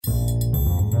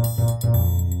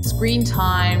screen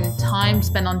time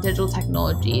spent on digital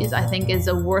technologies, I think is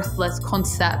a worthless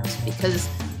concept, because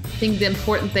I think the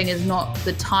important thing is not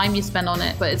the time you spend on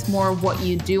it, but it's more what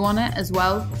you do on it as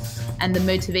well, and the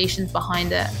motivations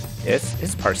behind it. This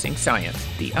is Parsing Science,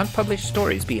 the unpublished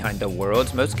stories behind the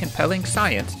world's most compelling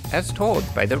science as told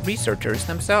by the researchers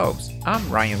themselves. I'm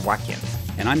Ryan Watkins.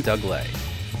 And I'm Doug Lay.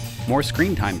 More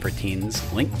screen time for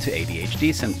teens linked to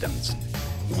ADHD symptoms.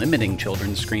 Limiting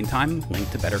children's screen time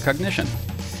linked to better cognition.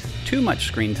 Too much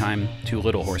screen time, too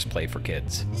little horseplay for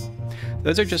kids.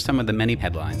 Those are just some of the many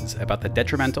headlines about the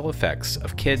detrimental effects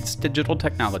of kids' digital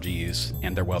technology use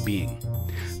and their well-being.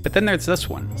 But then there's this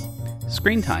one.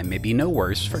 Screen time may be no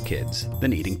worse for kids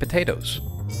than eating potatoes.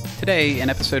 Today, in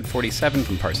episode 47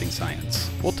 from Parsing Science,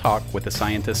 we'll talk with the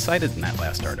scientist cited in that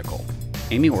last article,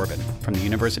 Amy Orben from the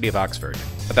University of Oxford,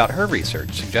 about her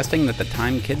research suggesting that the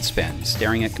time kids spend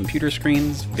staring at computer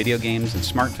screens, video games, and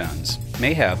smartphones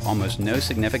may have almost no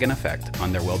significant effect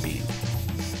on their well-being.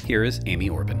 Here is Amy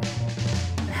Orben.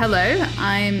 Hello,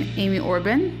 I'm Amy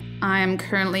Orben. I'm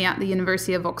currently at the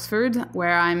University of Oxford,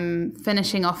 where I'm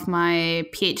finishing off my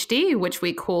PhD, which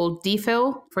we call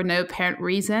DPhil for no apparent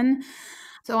reason.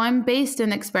 So I'm based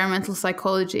in experimental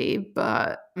psychology,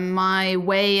 but my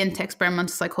way into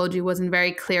experimental psychology wasn't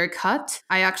very clear cut.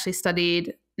 I actually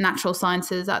studied natural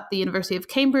sciences at the University of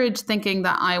Cambridge, thinking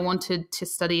that I wanted to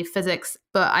study physics,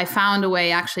 but I found a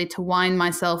way actually to wind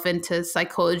myself into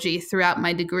psychology throughout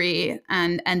my degree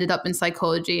and ended up in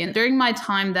psychology. And during my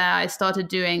time there, I started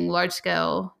doing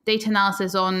large-scale data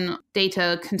analysis on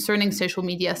data concerning social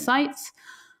media sites.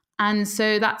 And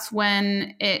so that's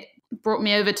when it brought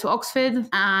me over to Oxford,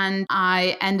 and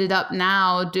I ended up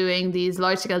now doing these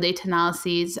large-scale data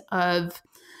analyses of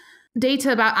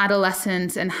data about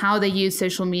adolescents and how they use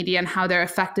social media and how they're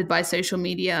affected by social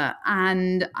media.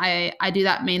 And I do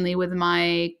that mainly with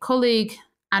my colleague,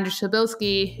 Andrew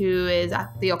Shabilsky, who is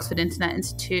at the Oxford Internet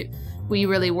Institute. We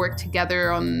really work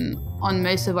together on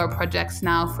most of our projects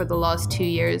now for the last 2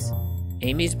 years.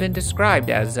 Amy's been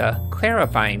described as a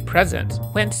clarifying presence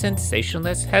when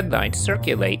sensationalist headlines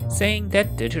circulate saying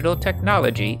that digital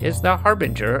technology is the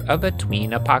harbinger of a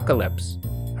tween apocalypse.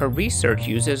 Her research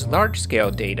uses large-scale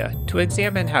data to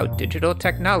examine how digital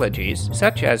technologies,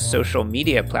 such as social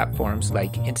media platforms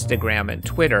like Instagram and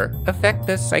Twitter, affect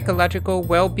the psychological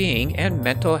well-being and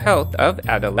mental health of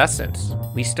adolescents.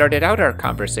 We started out our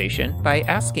conversation by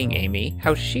asking Amy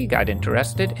how she got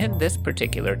interested in this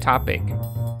particular topic.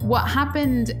 What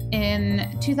happened in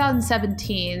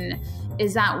 2017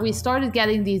 is that we started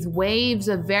getting these waves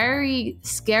of very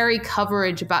scary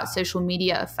coverage about social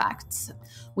media effects.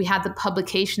 We had the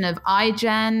publication of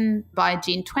iGen by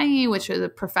Jean Twenge, which is a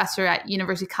professor at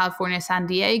University of California, San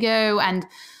Diego, and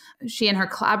she and her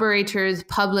collaborators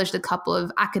published a couple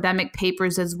of academic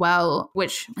papers as well,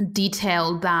 which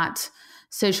detailed that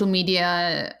social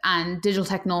media and digital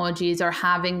technologies are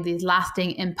having these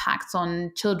lasting impacts on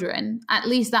children. At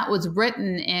least that was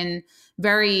written in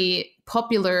very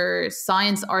popular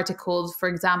science articles. For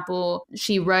example,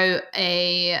 she wrote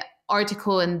an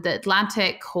article in The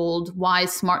Atlantic called Why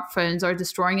Smartphones Are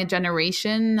Destroying a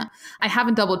Generation. I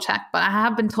haven't double checked, but I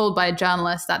have been told by a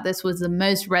journalist that this was the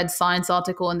most read science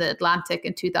article in The Atlantic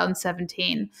in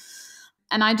 2017.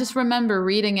 And I just remember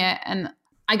reading it, and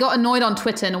I got annoyed on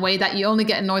Twitter in a way that you only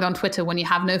get annoyed on Twitter when you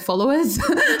have no followers.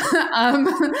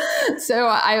 So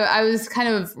I was kind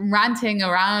of ranting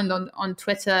around on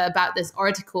Twitter about this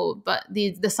article, but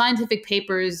the scientific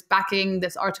papers backing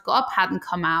this article up hadn't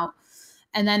come out.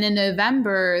 And then in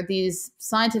November, these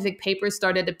scientific papers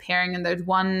started appearing, and there's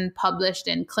one published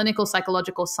in Clinical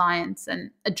Psychological Science.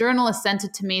 And a journalist sent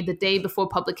it to me the day before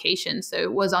publication, so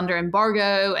it was under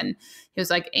embargo. And he was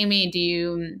like, Amy, do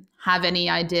you have any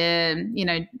idea?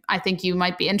 I think you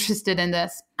might be interested in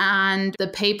this. And the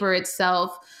paper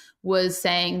itself was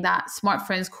saying that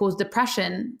smartphones cause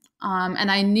depression. And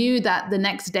I knew that the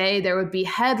next day there would be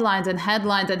headlines and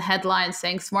headlines and headlines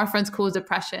saying smartphones cause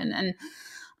depression. And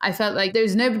I felt like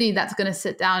there's nobody that's going to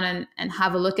sit down and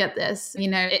have a look at this.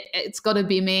 It's got to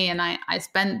be me. And I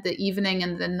spent the evening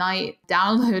and the night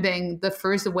downloading the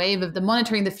first wave of the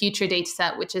Monitoring the Future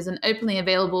dataset, which is an openly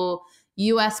available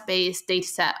US-based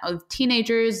dataset of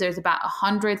teenagers. There's about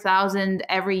 100,000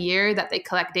 every year that they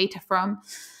collect data from.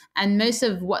 And most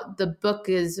of what the book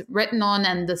is written on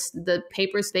and the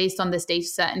paper's based on this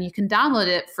dataset, and you can download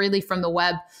it freely from the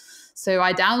web. So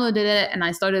I downloaded it and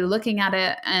I started looking at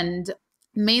it, and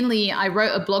mainly, I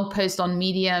wrote a blog post on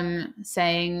Medium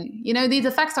saying, these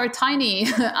effects are tiny.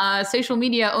 Social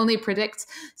media only predicts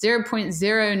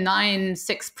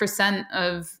 0.096%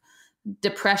 of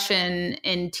depression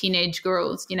in teenage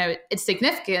girls. It's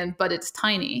significant, but it's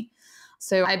tiny.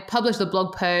 So I published a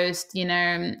blog post,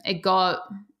 it got,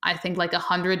 I think, like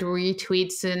 100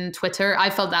 retweets in Twitter. I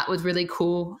felt that was really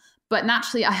cool. But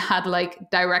naturally, I had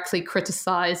directly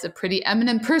criticized a pretty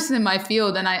eminent person in my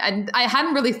field. And I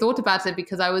hadn't really thought about it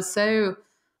because I was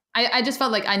I just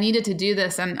felt like I needed to do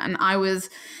this. And I was,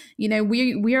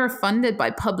 we are funded by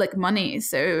public money.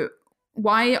 So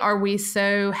why are we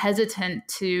so hesitant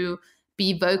to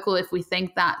be vocal if we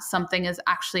think that something is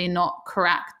actually not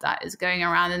correct that is going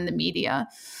around in the media?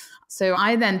 So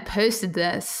I then posted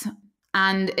this,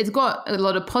 and it's got a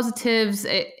lot of positives.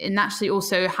 It naturally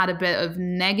also had a bit of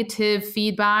negative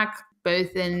feedback,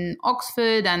 both in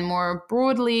Oxford and more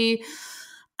broadly.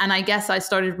 And I guess I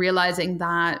started realizing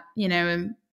that,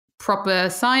 proper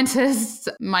scientists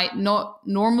might not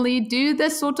normally do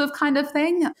this sort of kind of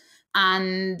thing.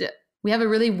 And we have a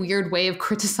really weird way of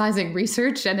criticizing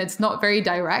research, and it's not very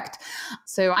direct.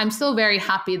 So I'm still very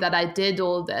happy that I did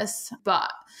all this.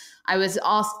 But I was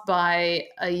asked by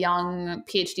a young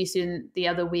PhD student the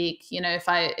other week,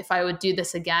 if I would do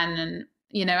this again. And,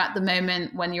 at the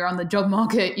moment when you're on the job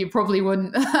market, you probably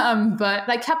wouldn't. But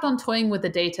I kept on toying with the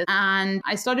data, and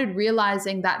I started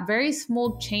realizing that very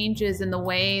small changes in the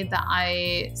way that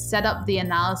I set up the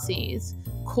analyses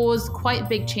caused quite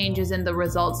big changes in the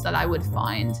results that I would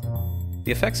find.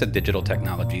 The effects of digital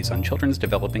technologies on children's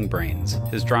developing brains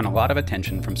has drawn a lot of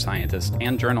attention from scientists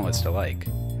and journalists alike,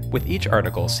 with each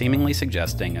article seemingly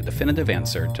suggesting a definitive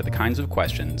answer to the kinds of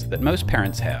questions that most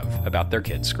parents have about their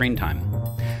kids' screen time.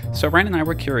 So Ryan and I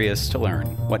were curious to learn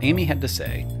what Amy had to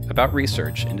say about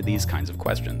research into these kinds of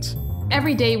questions.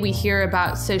 Every day we hear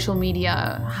about social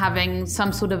media having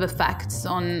some sort of effects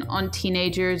on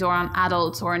teenagers or on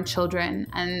adults or on children.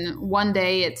 And one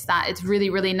day it's that it's really,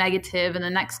 really negative, and the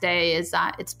next day is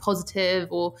that it's positive,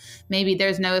 or maybe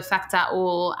there's no effect at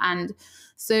all. And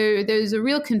so there's a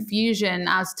real confusion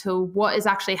as to what is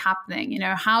actually happening.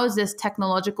 How is this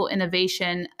technological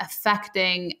innovation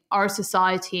affecting our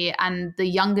society and the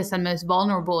youngest and most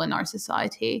vulnerable in our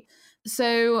society?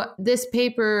 So this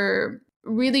paper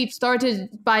really started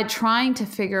by trying to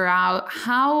figure out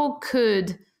how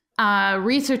could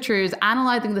researchers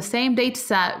analyzing the same data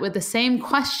set with the same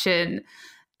question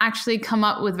actually come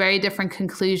up with very different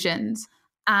conclusions.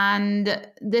 And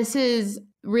this is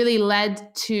really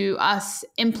led to us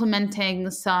implementing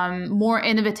some more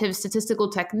innovative statistical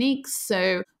techniques.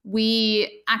 So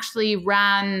we actually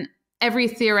ran every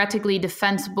theoretically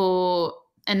defensible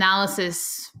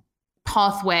analysis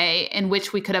pathway in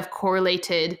which we could have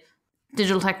correlated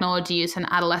digital technology use and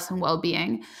adolescent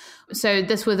well-being. So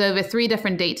this was over 3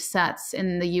 different data sets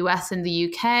in the US and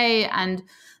the UK, and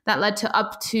that led to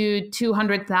up to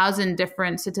 200,000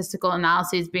 different statistical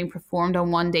analyses being performed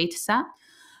on one data set.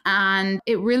 And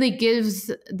it really gives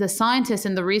the scientists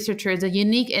and the researchers a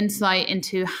unique insight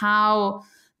into how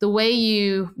the way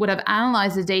you would have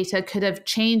analyzed the data could have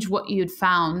changed what you'd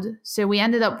found. So we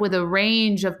ended up with a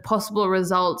range of possible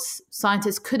results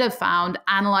scientists could have found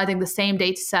analyzing the same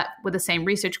data set with the same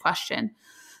research question.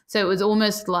 So it was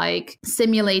almost like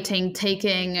simulating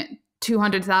taking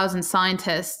 200,000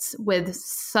 scientists with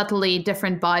subtly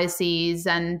different biases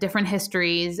and different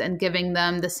histories and giving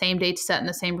them the same data set and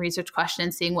the same research question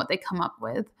and seeing what they come up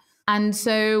with. And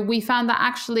so we found that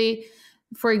actually,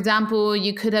 for example,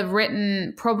 you could have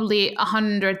written probably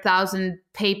 100,000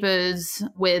 papers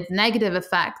with negative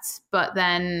effects, but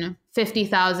then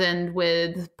 50,000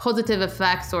 with positive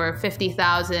effects, or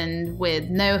 50,000 with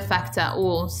no effect at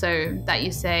all. So that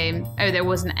you say, oh, there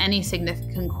wasn't any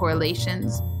significant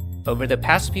correlations. Over the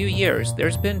past few years,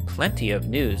 there's been plenty of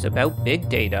news about big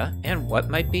data and what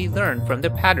might be learned from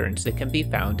the patterns that can be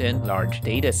found in large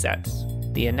data sets.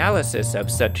 The analysis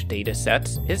of such data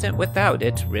sets isn't without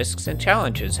its risks and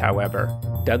challenges, however.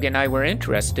 Doug and I were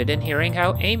interested in hearing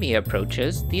how Amy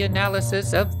approaches the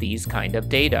analysis of these kind of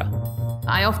data.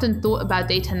 I often thought about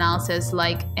data analysis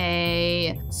like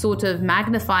a sort of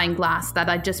magnifying glass that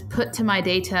I just put to my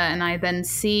data and I then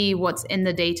see what's in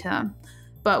the data.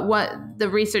 But what the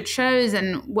research shows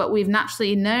and what we've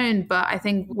naturally known, but I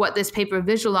think what this paper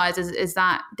visualizes is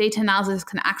that data analysis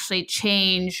can actually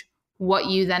change what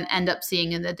you then end up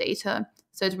seeing in the data.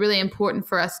 So it's really important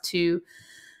for us to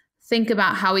think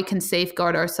about how we can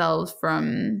safeguard ourselves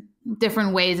from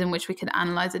different ways in which we could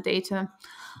analyze the data.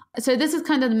 So this is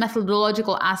kind of the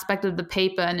methodological aspect of the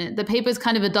paper. And the paper is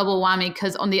kind of a double whammy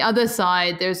because on the other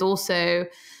side, there's also,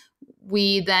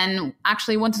 we then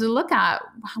actually wanted to look at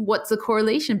what's the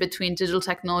correlation between digital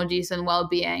technologies and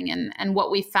well-being. And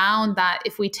what we found that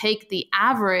if we take the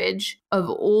average of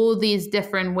all these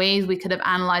different ways we could have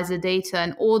analyzed the data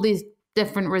and all these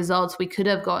different results we could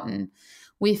have gotten,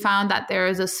 we found that there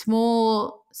is a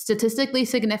small statistically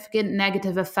significant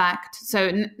negative effect,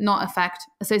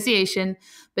 association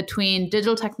between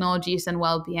digital technology use and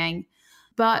well-being.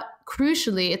 But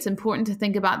crucially, it's important to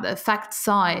think about the effect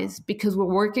size, because we're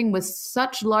working with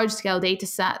such large-scale data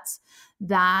sets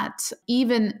that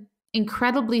even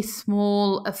incredibly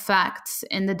small effects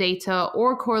in the data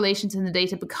or correlations in the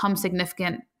data become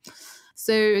significant.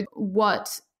 So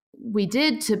what we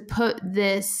did to put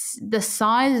the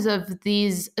size of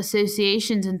these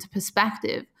associations into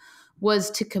perspective was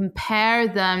to compare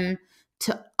them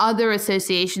to other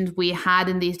associations we had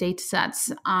in these data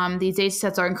sets. These data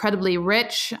sets are incredibly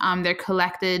rich. They're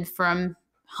collected from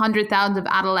hundreds of thousands of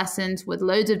adolescents with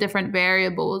loads of different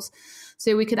variables.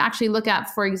 So we could actually look at,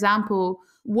 for example,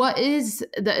 what is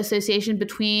the association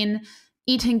between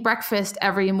eating breakfast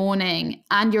every morning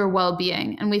and your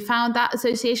well-being? And we found that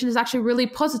association is actually really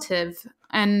positive.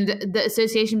 And the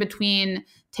association between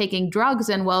taking drugs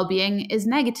and well-being is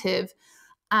negative.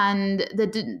 And the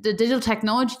digital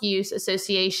technology use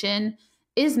association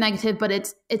is negative, but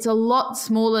it's a lot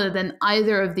smaller than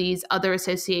either of these other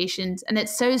associations. And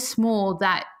it's so small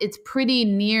that it's pretty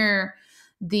near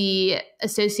the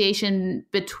association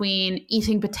between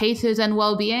eating potatoes and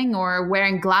well-being or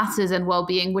wearing glasses and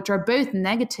well-being, which are both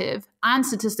negative and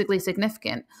statistically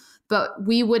significant. But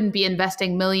we wouldn't be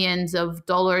investing millions of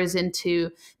dollars into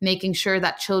making sure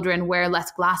that children wear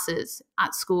less glasses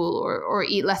at school or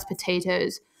eat less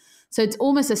potatoes. So it's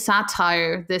almost a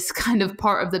satire, this kind of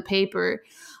part of the paper,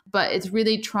 but it's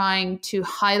really trying to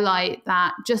highlight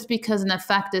that just because an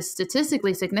effect is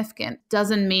statistically significant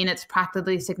doesn't mean it's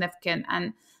practically significant.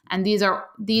 And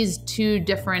these two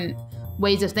different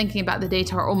ways of thinking about the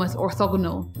data are almost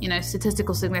orthogonal,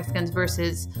 statistical significance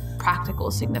versus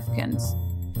practical significance.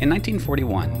 In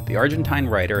 1941, the Argentine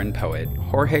writer and poet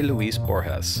Jorge Luis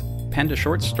Borges penned a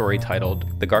short story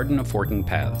titled The Garden of Forking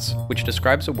Paths, which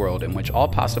describes a world in which all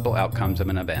possible outcomes of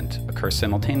an event occur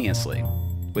simultaneously,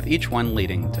 with each one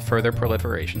leading to further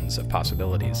proliferations of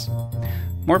possibilities.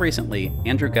 More recently,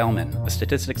 Andrew Gelman, a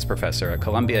statistics professor at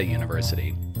Columbia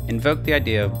University, invoked the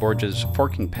idea of Borges'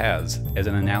 forking paths as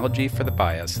an analogy for the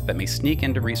bias that may sneak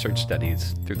into research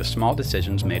studies through the small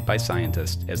decisions made by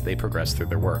scientists as they progress through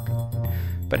their work.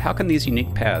 But how can these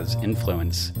unique paths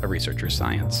influence a researcher's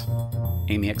science?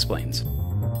 Amy explains.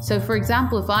 So, for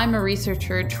example, if I'm a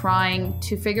researcher trying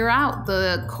to figure out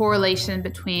the correlation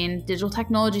between digital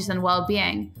technologies and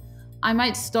well-being, I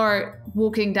might start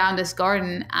walking down this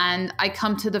garden and I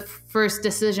come to the first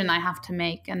decision I have to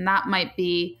make. And that might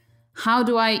be, how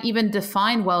do I even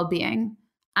define well-being?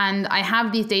 And I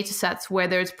have these data sets where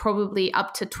there's probably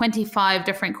up to 25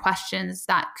 different questions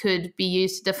that could be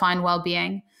used to define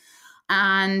well-being.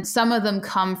 And some of them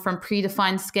come from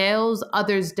predefined scales,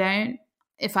 others don't.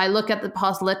 If I look at the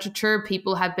past literature,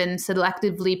 people have been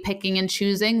selectively picking and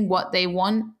choosing what they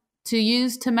want to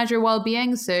use to measure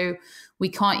well-being. So we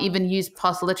can't even use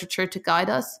past literature to guide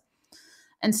us.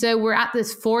 And so we're at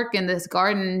this fork in this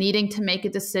garden needing to make a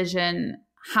decision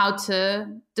how to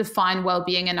define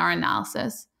well-being in our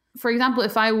analysis. For example,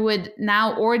 if I would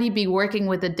now already be working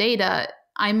with the data,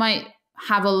 I might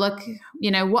have a look,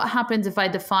 what happens if I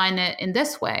define it in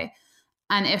this way?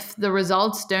 And if the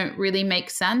results don't really make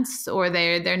sense or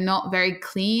they're not very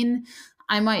clean,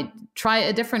 I might try it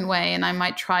a different way and I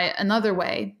might try it another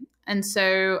way. And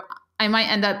so I might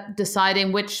end up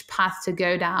deciding which path to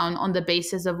go down on the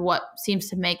basis of what seems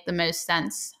to make the most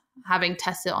sense, having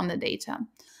tested on the data.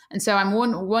 And so I'm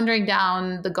wandering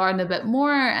down the garden a bit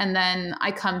more, and then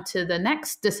I come to the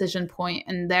next decision point,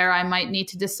 and there I might need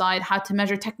to decide how to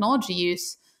measure technology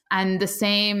use. And the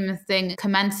same thing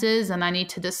commences, and I need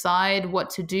to decide what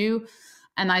to do.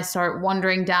 And I start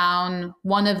wandering down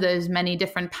one of those many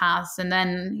different paths. And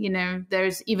then,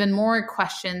 there's even more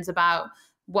questions about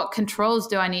what controls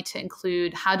do I need to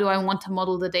include? How do I want to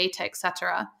model the data,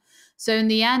 etc. So in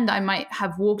the end, I might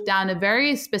have walked down a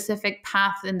very specific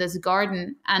path in this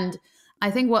garden. And I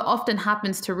think what often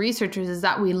happens to researchers is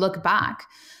that we look back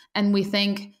and we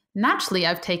think, naturally,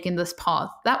 I've taken this path.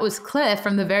 That was clear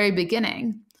from the very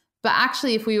beginning. But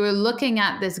actually, if we were looking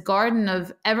at this garden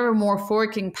of ever more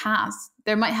forking paths,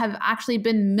 there might have actually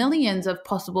been millions of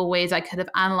possible ways I could have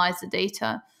analyzed the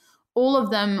data. All of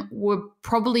them would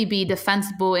probably be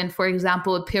defensible in, for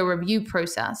example, a peer review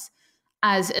process,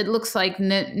 as it looks like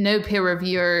no peer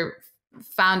reviewer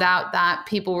found out that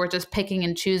people were just picking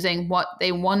and choosing what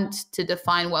they want to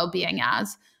define well-being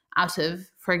as out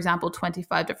of, for example,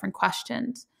 25 different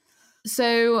questions.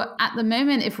 So at the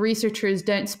moment, if researchers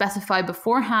don't specify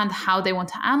beforehand how they want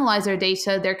to analyze their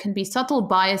data, there can be subtle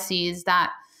biases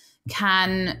that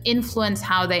can influence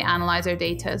how they analyze their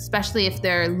data, especially if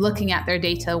they're looking at their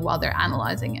data while they're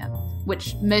analyzing it,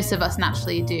 which most of us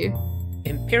naturally do.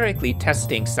 Empirically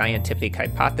testing scientific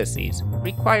hypotheses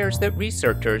requires that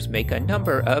researchers make a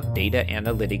number of data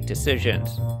analytic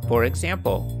decisions. For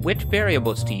example, which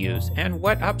variables to use and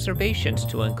what observations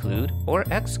to include or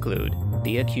exclude.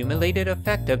 The accumulated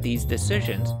effect of these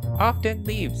decisions often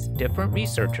leaves different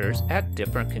researchers at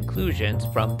different conclusions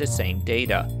from the same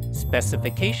data.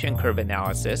 Specification curve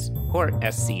analysis, or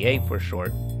SCA for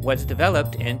short, was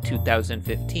developed in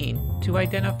 2015 to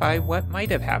identify what might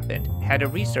have happened had a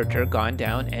researcher gone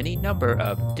down any number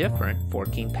of different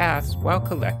forking paths while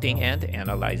collecting and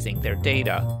analyzing their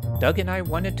data. Doug and I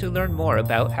wanted to learn more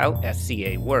about how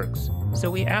SCA works,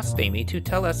 so we asked Amy to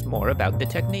tell us more about the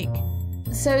technique.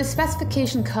 So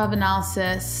specification curve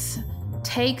analysis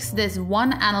takes this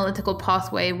one analytical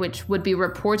pathway, which would be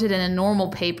reported in a normal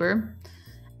paper,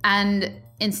 and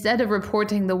instead of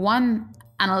reporting the one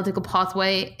analytical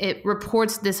pathway, it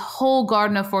reports this whole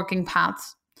garden of forking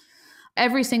paths.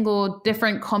 Every single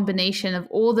different combination of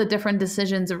all the different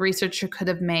decisions a researcher could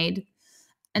have made.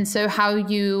 And so how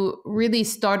you really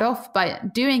start off by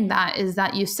doing that is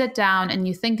that you sit down and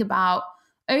you think about,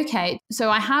 okay, so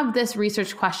I have this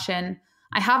research question,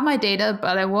 I have my data,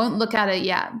 but I won't look at it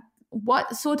yet.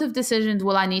 What sort of decisions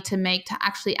will I need to make to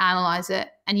actually analyze it?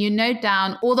 And you note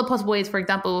down all the possible ways, for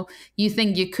example, you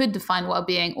think you could define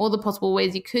well-being, all the possible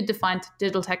ways you could define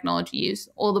digital technology use,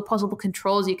 all the possible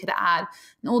controls you could add,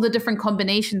 and all the different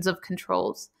combinations of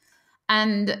controls.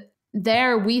 And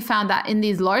there we found that in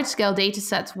these large-scale data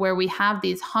sets where we have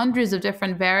these hundreds of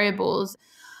different variables,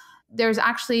 there's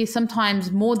actually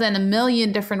sometimes more than 1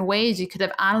 million different ways you could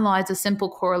have analyzed a simple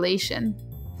correlation.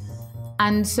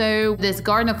 And so this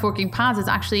garden of forking paths is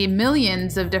actually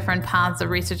millions of different paths a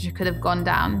researcher could have gone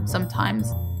down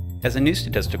sometimes. As a new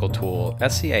statistical tool,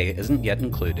 SCA isn't yet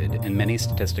included in many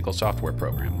statistical software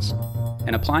programs,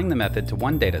 and applying the method to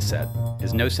one dataset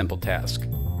is no simple task.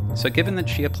 So given that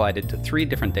she applied it to 3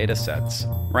 different datasets,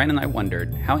 Ryan and I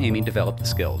wondered how Amy developed the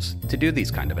skills to do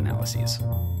these kind of analyses.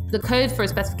 The code for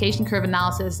specification curve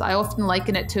analysis, I often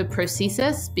liken it to a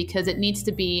prosthesis because it needs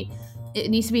to be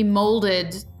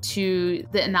molded to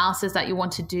the analysis that you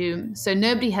want to do. So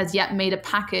nobody has yet made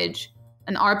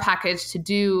an R package to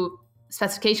do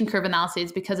specification curve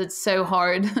analyses because it's so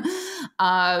hard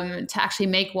to actually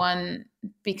make one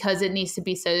because it needs to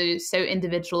be so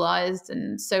individualized.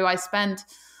 And so I spent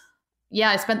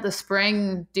the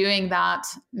spring doing that,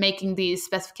 making these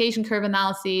specification curve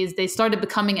analyses. They started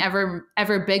becoming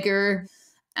ever bigger.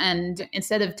 And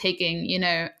instead of taking,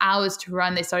 hours to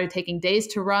run, they started taking days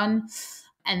to run.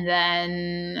 And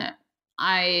then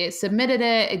I submitted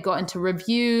it. It got into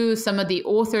review. Some of the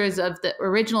authors of the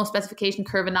original specification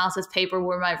curve analysis paper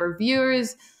were my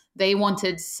reviewers. They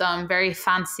wanted some very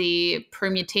fancy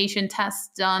permutation tests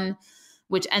done,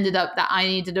 which ended up that I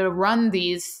needed to run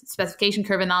these specification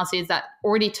curve analyses that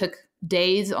already took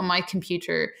days on my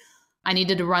computer. I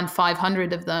needed to run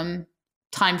 500 of them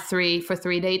times 3 for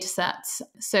 3 data sets.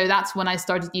 So that's when I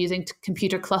started using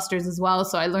computer clusters as well.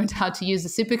 So I learned how to use a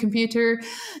supercomputer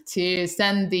to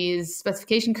send these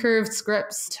specification curve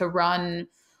scripts to run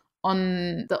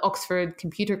on the Oxford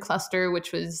computer cluster,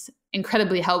 which was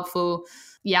incredibly helpful.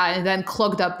 Yeah, and then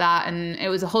clogged up that, and it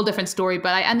was a whole different story.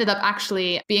 But I ended up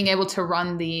actually being able to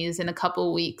run these in a couple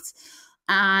of weeks.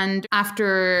 And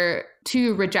after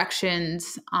 2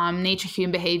 rejections, Nature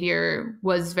Human Behavior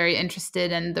was very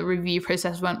interested and the review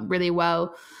process went really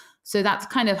well. So that's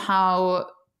kind of how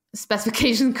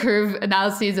specification curve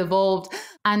analyses evolved.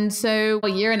 And so a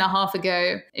year and a half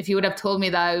ago, if you would have told me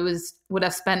that I would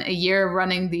have spent a year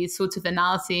running these sorts of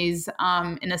analyses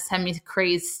in a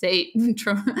semi-crazed state,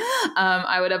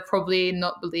 I would have probably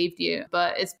not believed you.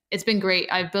 But it's been great.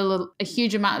 I've built a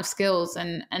huge amount of skills,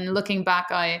 and looking back,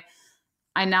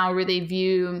 I now really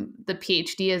view the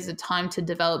PhD as a time to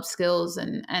develop skills,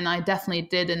 and I definitely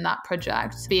did in that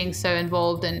project, being so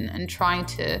involved and trying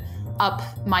to up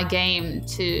my game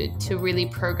to really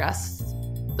progress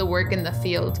the work in the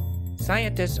field.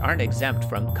 Scientists aren't exempt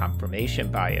from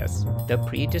confirmation bias, the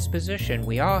predisposition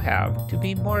we all have to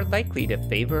be more likely to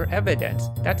favor evidence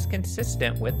that's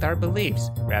consistent with our beliefs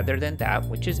rather than that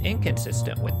which is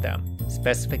inconsistent with them.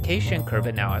 Specification curve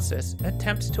analysis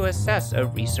attempts to assess a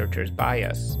researcher's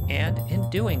bias, and in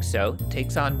doing so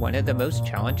takes on one of the most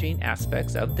challenging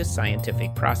aspects of the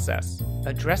scientific process,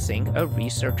 addressing a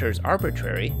researcher's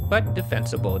arbitrary but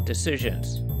defensible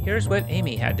decisions. Here's what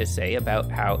Amy had to say about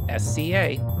how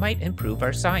SCA might improve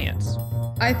our science.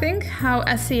 I think how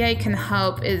SCA can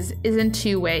help is in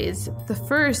 2 ways. The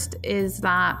first is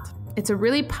that it's a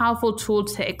really powerful tool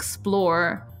to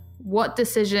explore what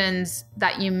decisions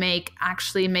that you make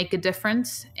actually make a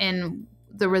difference in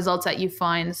the results that you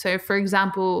find. So for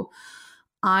example,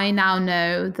 I now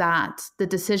know that the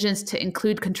decisions to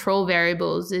include control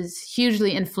variables is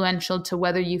hugely influential to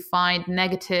whether you find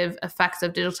negative effects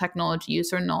of digital technology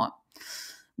use or not,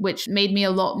 which made me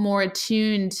a lot more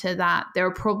attuned to that. There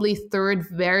are probably third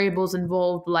variables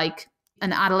involved, like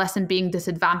an adolescent being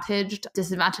disadvantaged.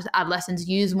 Disadvantaged adolescents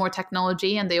use more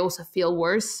technology and they also feel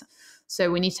worse.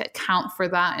 So we need to account for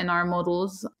that in our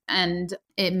models. And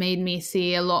it made me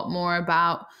see a lot more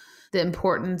about the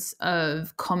importance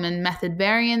of common method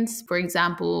variants. For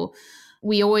example,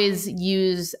 we always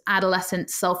use adolescent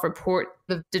self-report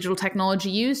of digital technology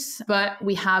use, but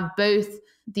we have both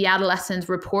the adolescents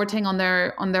reporting on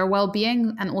their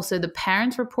well-being and also the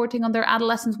parents reporting on their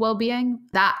adolescents' well-being.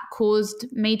 That caused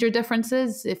major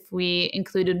differences if we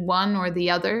included one or the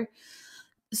other.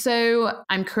 So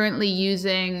I'm currently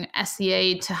using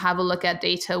SCA to have a look at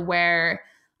data where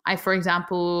I, for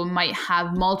example, might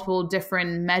have multiple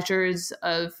different measures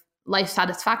of life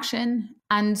satisfaction.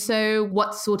 And so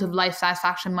what sort of life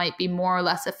satisfaction might be more or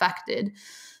less affected.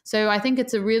 So I think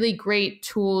it's a really great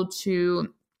tool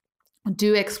to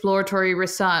do exploratory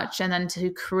research and then to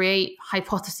create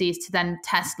hypotheses to then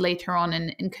test later on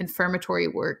in confirmatory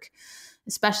work,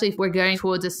 especially if we're going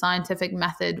towards a scientific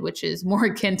method, which is more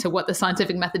akin to what the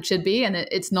scientific method should be. And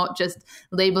it's not just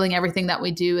labeling everything that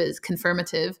we do as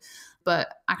confirmative,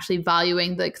 but actually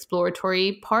valuing the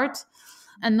exploratory part.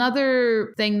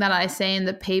 Another thing that I say in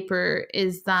the paper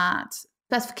is that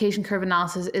specification curve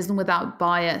analysis isn't without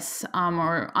bias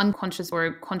or unconscious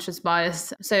or conscious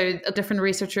bias. So a different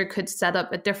researcher could set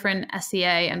up a different SCA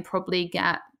and probably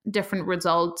get different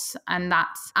results, and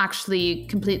that's actually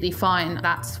completely fine.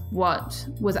 That's what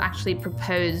was actually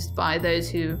proposed by those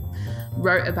who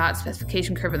wrote about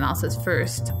specification curve analysis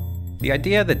first. The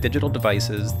idea that digital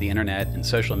devices, the internet, and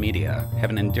social media have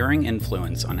an enduring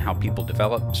influence on how people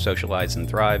develop, socialize, and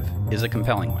thrive is a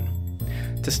compelling one.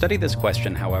 To study this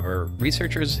question, however,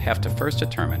 researchers have to first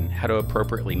determine how to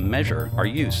appropriately measure our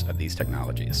use of these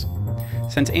technologies.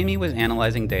 Since Amy was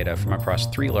analyzing data from across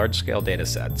 3 large-scale data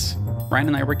sets, Ryan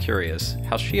and I were curious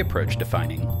how she approached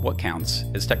defining what counts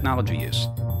as technology use.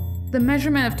 The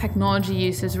measurement of technology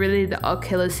use is really the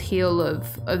Achilles heel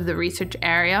of the research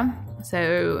area.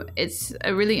 So it's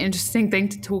a really interesting thing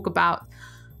to talk about.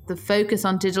 The focus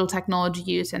on digital technology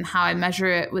use and how I measure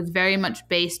it was very much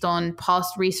based on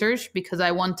past research because I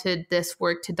wanted this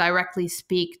work to directly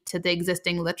speak to the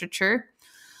existing literature.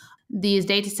 These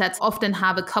data sets often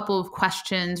have a couple of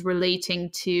questions relating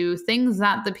to things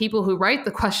that the people who write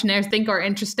the questionnaire think are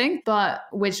interesting, but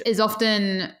which is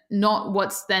often not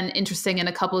what's then interesting in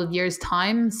a couple of years'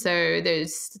 time. So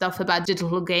there's stuff about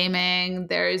digital gaming,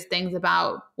 there's things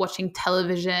about watching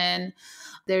television,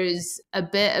 there's a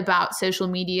bit about social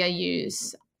media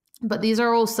use. But these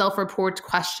are all self-report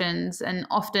questions and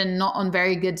often not on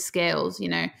very good scales, you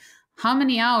know. How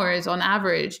many hours on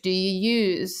average do you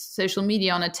use social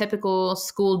media on a typical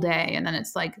school day? And then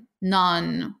it's like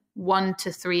none, 1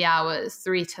 to 3 hours,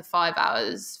 3 to 5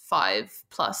 hours,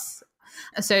 5+.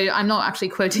 So I'm not actually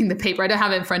quoting the paper. I don't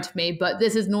have it in front of me, but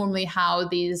this is normally how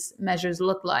these measures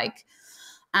look like.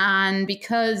 And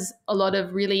because a lot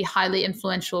of really highly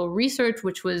influential research,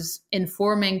 which was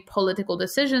informing political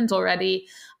decisions already,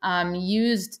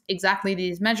 used exactly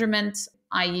these measurements,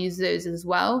 I use those as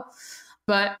well.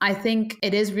 But I think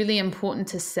it is really important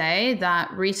to say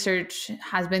that research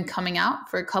has been coming out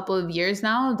for a couple of years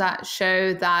now that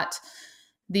show that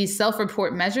these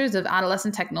self-report measures of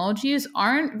adolescent technology use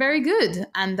aren't very good.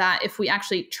 And that if we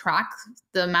actually track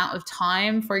the amount of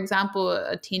time, for example,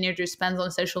 a teenager spends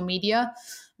on social media,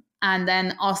 and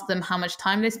then ask them how much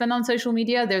time they spend on social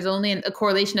media, there's only a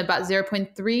correlation of about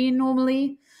 0.3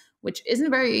 normally, which isn't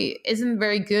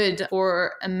very good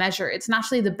for a measure. It's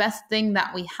naturally the best thing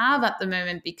that we have at the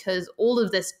moment because all of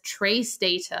this trace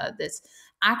data, this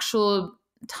actual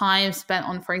time spent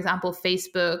on, for example,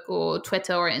 Facebook or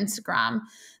Twitter or Instagram,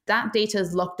 that data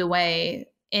is locked away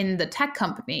in the tech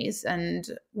companies. And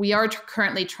we are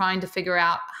currently trying to figure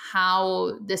out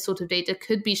how this sort of data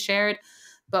could be shared,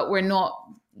 but we're not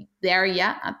there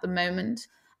yet at the moment.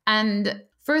 And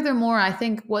furthermore, I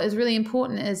think what is really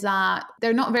important is that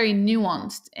they're not very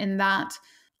nuanced in that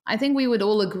I think we would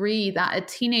all agree that a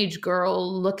teenage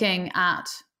girl looking at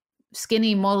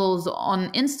skinny models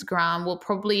on Instagram will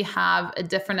probably have a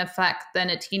different effect than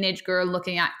a teenage girl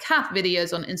looking at cat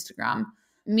videos on Instagram.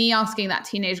 Me asking that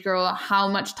teenage girl, how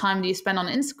much time do you spend on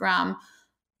Instagram,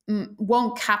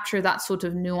 won't capture that sort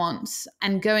of nuance.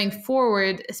 And going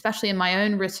forward, especially in my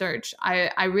own research,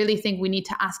 I really think we need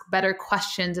to ask better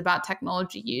questions about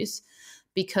technology use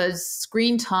because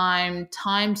screen time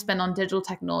spent on digital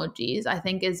technologies, I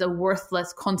think is a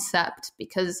worthless concept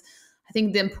because I I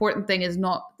think the important thing is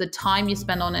not the time you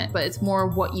spend on it, but it's more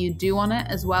what you do on it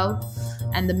as well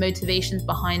and the motivations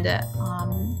behind it.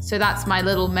 So that's my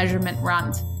little measurement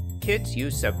rant. Kids'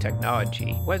 use of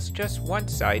technology was just one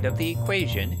side of the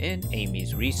equation in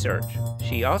Amy's research.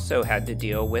 She also had to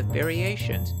deal with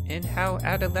variations in how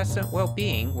adolescent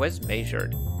well-being was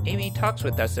measured. Amy talks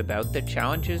with us about the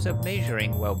challenges of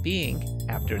measuring well-being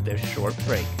after this short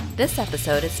break. This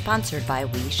episode is sponsored by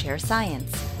We Share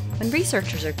Science. When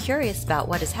researchers are curious about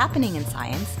what is happening in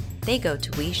science, they go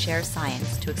to We Share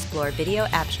Science to explore video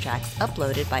abstracts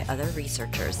uploaded by other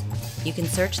researchers. You can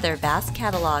search their vast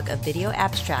catalog of video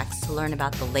abstracts to learn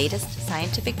about the latest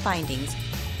scientific findings,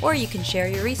 or you can share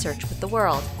your research with the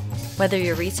world. Whether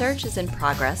your research is in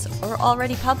progress or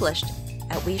already published,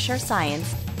 at We Share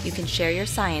Science, you can share your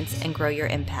science and grow your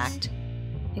impact.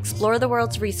 Explore the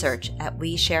world's research at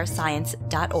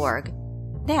WeShareScience.org.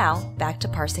 Now, back to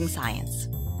Parsing Science.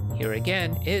 Here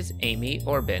again is Amy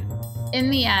Orben. In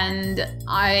the end,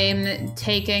 I'm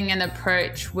taking an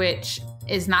approach which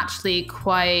is naturally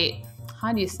quite,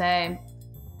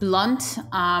 blunt,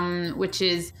 which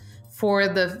is for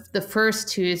the first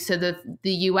two, so the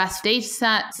US data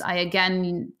sets, I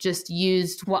again just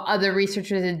used what other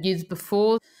researchers had used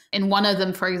before. In one of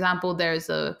them, for example, there's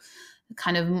a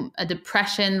kind of a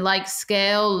depression-like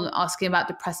scale asking about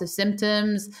depressive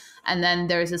symptoms. And then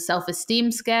there's a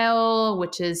self-esteem scale,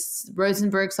 which is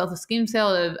Rosenberg's self-esteem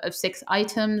scale of 6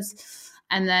 items.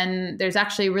 And then there's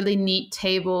actually a really neat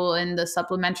table in the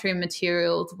supplementary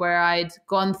materials where I'd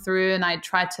gone through and I'd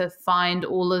tried to find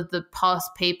all of the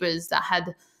past papers that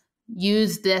had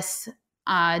used this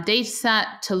data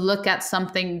set to look at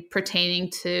something pertaining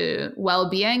to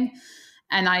well-being.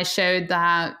 And I showed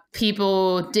that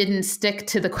people didn't stick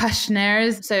to the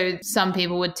questionnaires. So some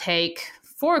people would take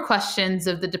 4 questions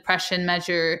of the depression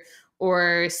measure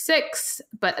or 6,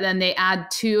 but then they add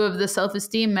 2 of the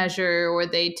self-esteem measure, or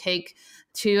they take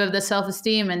 2 of the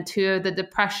self-esteem and 2 of the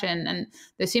depression. And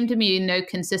there seemed to be no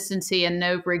consistency and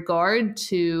no regard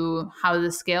to how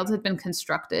the scales had been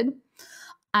constructed.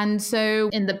 And so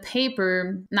in the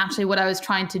paper, naturally what I was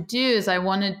trying to do is I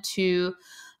wanted to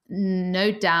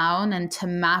note down and to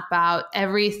map out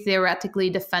every theoretically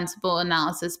defensible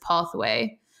analysis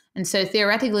pathway. And so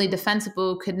theoretically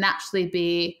defensible could naturally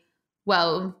be,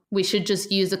 well, we should just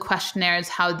use the questionnaires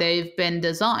how they've been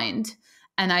designed.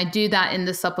 And I do that in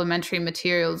the supplementary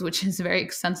materials, which is very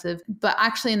extensive. But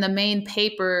actually in the main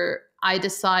paper, I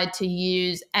decide to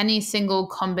use any single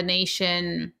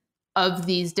combination of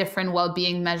these different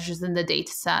well-being measures in the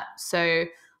data set. So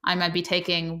I might be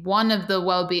taking one of the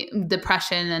well-being,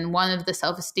 depression, and one of the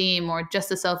self-esteem, or just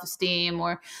the self-esteem,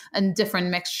 or a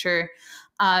different mixture.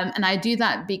 And I do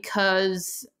that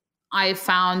because I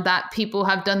found that people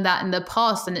have done that in the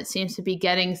past and it seems to be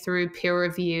getting through peer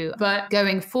review. But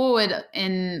going forward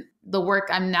in the work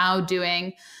I'm now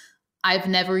doing, I've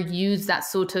never used that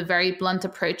sort of very blunt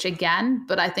approach again.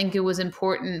 But I think it was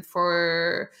important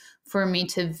for me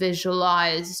to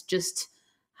visualize just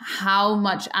how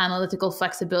much analytical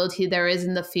flexibility there is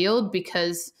in the field,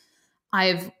 because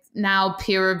I've now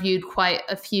peer reviewed quite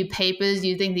a few papers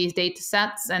using these data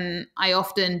sets. And I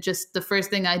often just, the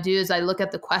first thing I do is I look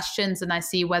at the questions and I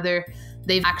see whether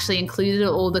they've actually included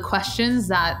all the questions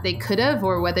that they could have,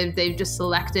 or whether they've just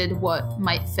selected what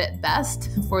might fit best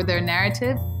for their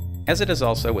narrative. As it is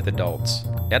also with adults,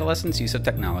 adolescents' use of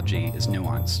technology is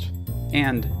nuanced,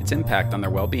 and its impact on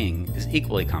their well-being is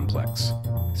equally complex.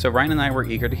 So Ryan and I were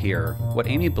eager to hear what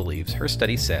Amy believes her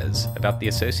study says about the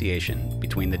association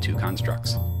between the 2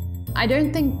 constructs. I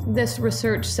don't think this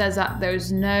research says that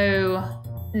there's no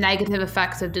negative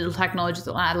effects of digital technologies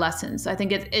on adolescents. I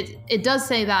think it does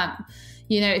say that,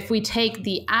 if we take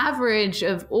the average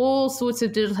of all sorts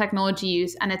of digital technology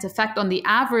use and its effect on the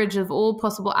average of all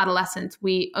possible adolescents,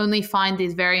 we only find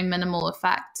these very minimal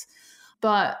effects.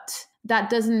 But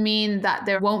that doesn't mean that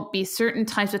there won't be certain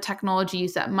types of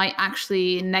technologies that might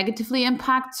actually negatively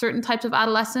impact certain types of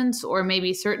adolescents, or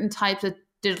maybe certain types of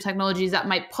digital technologies that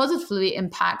might positively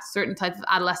impact certain types of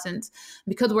adolescents.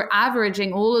 Because we're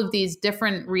averaging all of these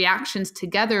different reactions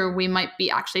together, we might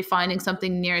be actually finding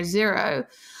something near zero.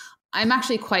 I'm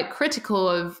actually quite critical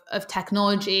of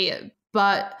technology,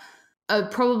 but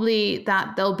probably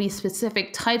that there'll be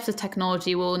specific types of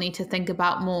technology we'll need to think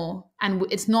about more. And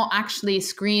it's not actually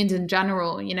screens in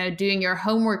general. Doing your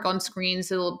homework on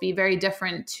screens, it'll be very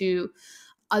different to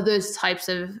other types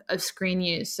of screen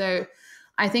use. So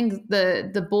I think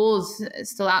the ball's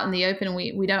still out in the open.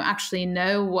 We don't actually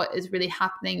know what is really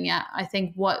happening yet. I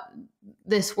think what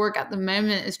this work at the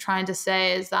moment is trying to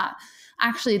say is that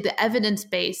actually the evidence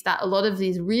base that a lot of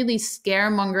these really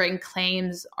scaremongering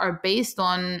claims are based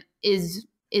on is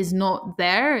is not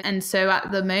there. And so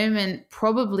at the moment,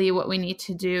 probably what we need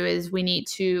to do is we need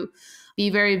to be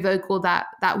very vocal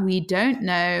that we don't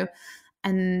know,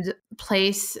 and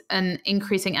place an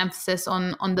increasing emphasis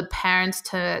on the parents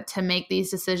to make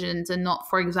these decisions, and not,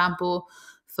 for example,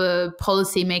 for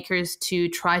policymakers to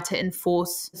try to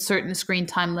enforce certain screen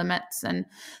time limits. And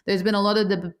there's been a lot of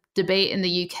debate in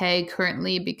the UK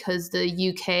currently because the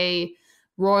UK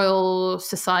Royal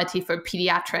Society for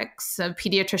Pediatrics, so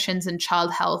pediatricians and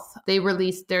child health, they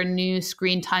released their new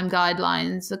screen time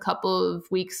guidelines a couple of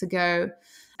weeks ago.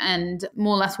 And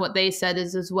more or less what they said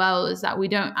is that we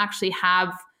don't actually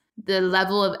have the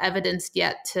level of evidence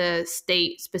yet to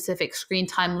state specific screen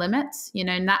time limits.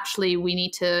 Naturally, we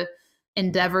need to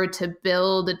endeavor to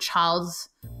build a child's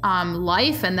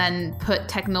life and then put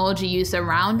technology use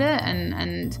around it,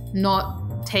 and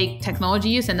not take technology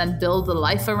use and then build the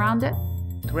life around it.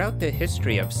 Throughout the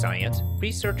history of science,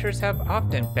 researchers have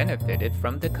often benefited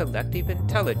from the collective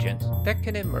intelligence that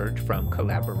can emerge from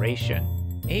collaboration.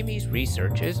 Amy's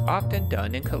research is often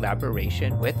done in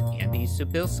collaboration with Andy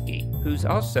Zubilski, who's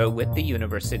also with the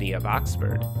University of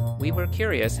Oxford. We were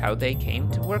curious how they came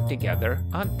to work together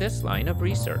on this line of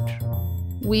research.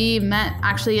 We met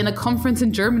actually in a conference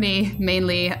in Germany,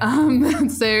 mainly.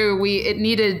 So it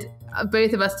needed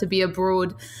both of us to be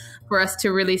abroad for us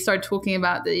to really start talking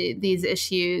about these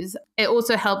issues. It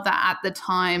also helped that at the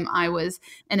time I was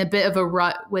in a bit of a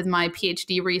rut with my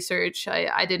PhD research.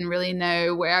 I didn't really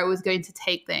know where I was going to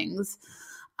take things.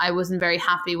 I wasn't very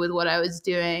happy with what I was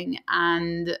doing.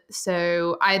 And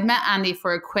so I had met Andy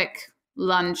for a quick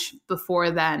lunch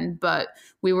before then, but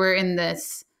we were in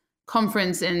this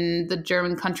conference in the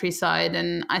German countryside,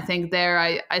 and I think there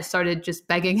I started just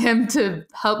begging him to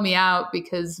help me out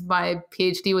because my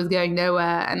PhD was going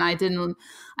nowhere, and I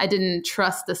didn't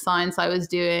trust the science I was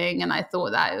doing, and I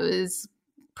thought that it was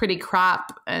pretty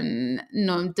crap and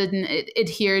didn't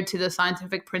adhere to the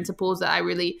scientific principles that I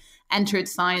really entered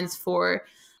science for.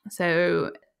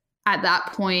 So at that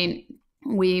point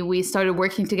we started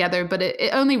working together, but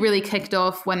it only really kicked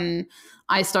off when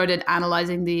I started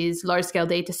analyzing these large-scale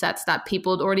data sets that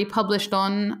people had already published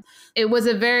on. It was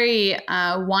a very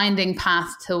winding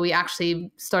path till we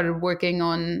actually started working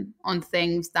on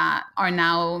things that are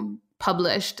now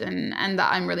published and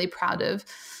that I'm really proud of.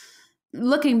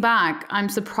 Looking back, I'm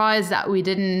surprised that we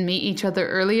didn't meet each other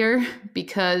earlier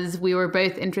because we were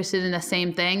both interested in the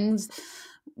same things.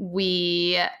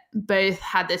 We both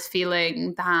had this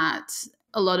feeling that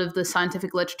a lot of the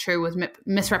scientific literature was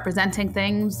misrepresenting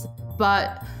things,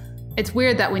 but it's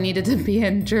weird that we needed to be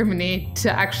in Germany to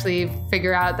actually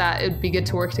figure out that it'd be good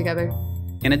to work together.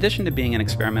 In addition to being an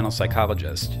experimental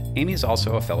psychologist, Amy's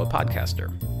also a fellow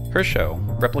podcaster. Her show,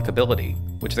 Replicability,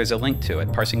 which there's a link to at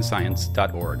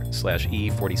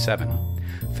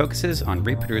parsingscience.org/E47, focuses on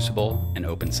reproducible and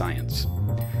open science.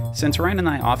 Since Ryan and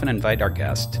I often invite our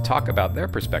guests to talk about their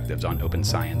perspectives on open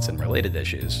science and related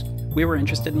issues, we were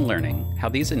interested in learning how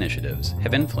these initiatives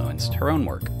have influenced her own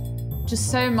work.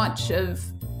 Just so much of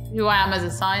who I am as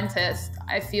a scientist,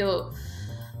 I feel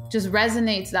just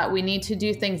resonates that we need to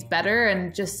do things better,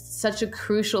 and just such a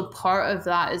crucial part of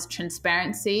that is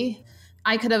transparency.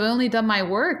 I could have only done my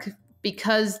work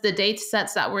because the data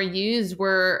sets that were used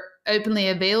were openly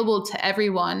available to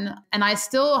everyone. And I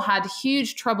still had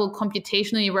huge trouble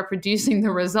computationally reproducing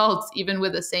the results, even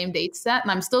with the same data set.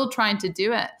 And I'm still trying to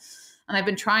do it. And I've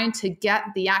been trying to get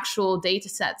the actual data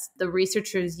sets the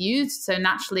researchers used. So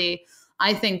naturally,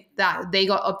 I think that they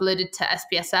got uploaded to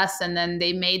SPSS and then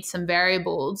they made some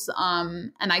variables.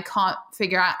 And I can't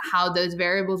figure out how those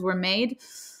variables were made.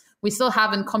 We still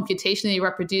haven't computationally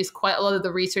reproduced quite a lot of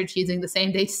the research using the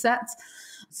same data sets.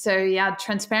 So yeah,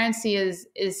 transparency is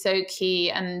so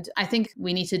key. And I think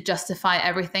we need to justify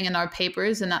everything in our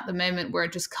papers. And at the moment, we're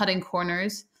just cutting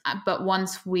corners. But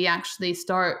once we actually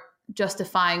start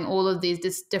justifying all of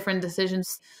these different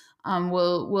decisions,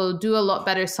 we'll do a lot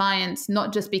better science,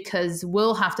 not just because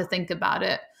we'll have to think about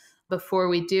it before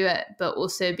we do it, but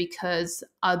also because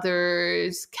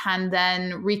others can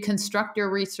then reconstruct your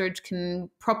research, can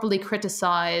properly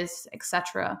criticize,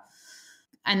 etc.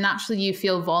 And naturally you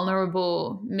feel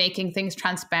vulnerable making things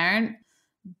transparent.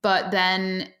 But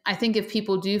then I think if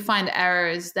people do find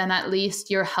errors, then at least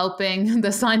you're helping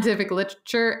the scientific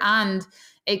literature, and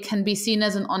it can be seen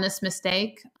as an honest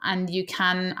mistake, and you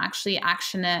can actually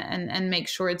action it and make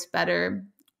sure it's better.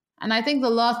 And I think the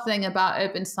last thing about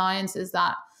open science is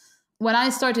that when I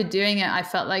started doing it, I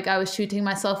felt like I was shooting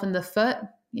myself in the foot.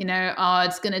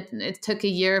 It took a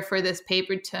year for this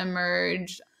paper to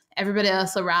emerge. Everybody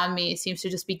else around me seems to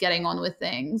just be getting on with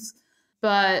things.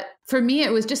 But for me,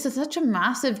 it was just such a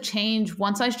massive change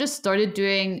once I just started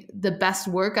doing the best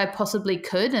work I possibly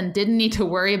could and didn't need to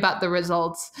worry about the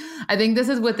results. I think this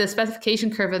is with the specification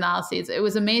curve analyses. It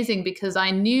was amazing because I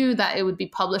knew that it would be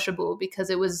publishable because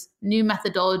it was new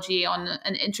methodology on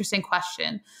an interesting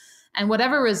question. And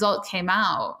whatever result came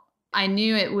out, I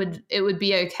knew it would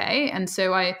be okay. And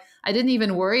so I didn't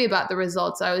even worry about the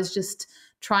results. I was just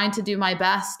trying to do my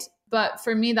best. But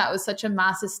for me, that was such a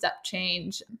massive step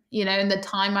change. You know, in the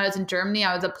time I was in Germany,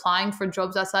 I was applying for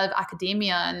jobs outside of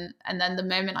academia. And then the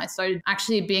moment I started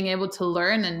actually being able to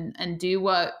learn and do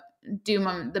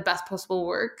the best possible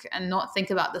work and not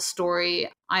think about the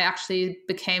story, I actually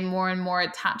became more and more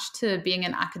attached to being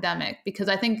an academic. Because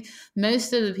I think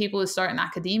most of the people who start in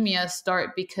academia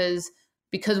start because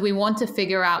we want to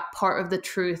figure out part of the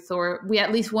truth, or we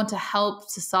at least want to help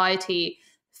society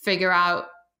figure out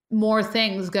more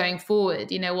things going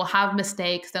forward. You know, we'll have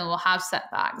mistakes and we'll have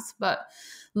setbacks, but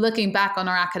looking back on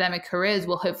our academic careers,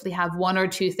 we'll hopefully have one or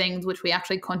two things which we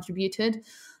actually contributed.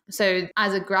 So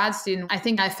as a grad student, I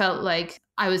think I felt like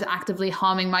I was actively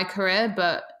harming my career,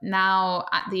 but now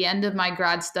at the end of my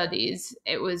grad studies,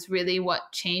 it was really what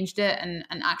changed it and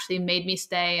actually made me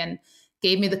stay and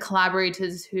gave me the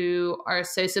collaborators who are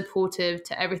so supportive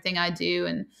to everything I do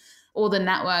and all the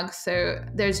networks. So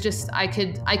there's just, I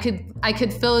could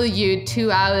fill you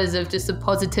 2 hours of just a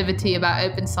positivity about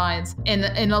open science in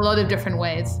a lot of different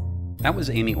ways. That was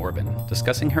Amy Orban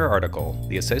discussing her article,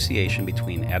 The Association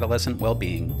Between Adolescent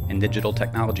Wellbeing and Digital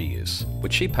Technology Use,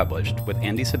 which she published with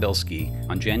Andy Cybulski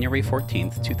on January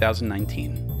 14th,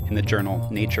 2019 in the journal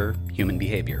Nature Human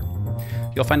Behavior.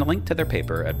 You'll find a link to their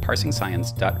paper at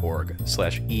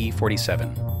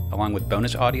parsingscience.org/E47, along with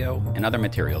bonus audio and other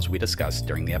materials we discussed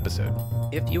during the episode.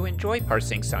 If you enjoy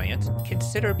Parsing Science,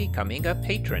 consider becoming a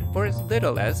patron for as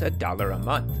little as $1 a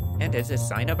month. And as a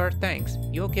sign of our thanks,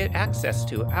 you'll get access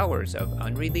to hours of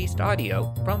unreleased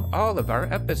audio from all of our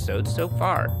episodes so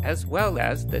far, as well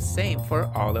as the same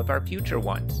for all of our future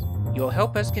ones. You'll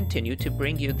help us continue to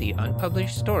bring you the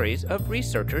unpublished stories of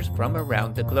researchers from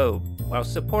around the globe, while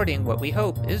supporting what we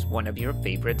hope is one of your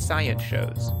favorite science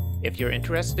shows. If you're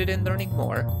interested in learning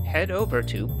more, head over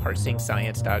to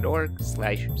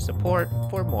parsingscience.org/support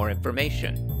for more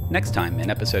information. Next time, in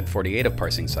episode 48 of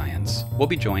Parsing Science, we'll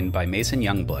be joined by Mason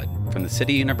Youngblood from the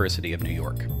City University of New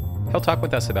York. He'll talk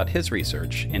with us about his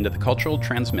research into the cultural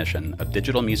transmission of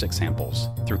digital music samples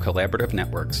through collaborative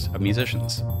networks of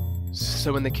musicians.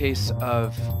 So in the case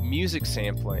of music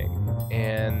sampling,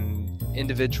 an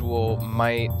individual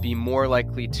might be more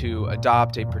likely to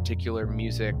adopt a particular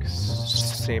music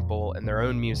sample in their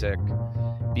own music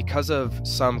because of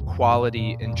some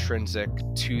quality intrinsic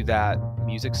to that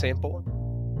music sample.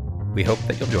 We hope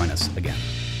that you'll join us again.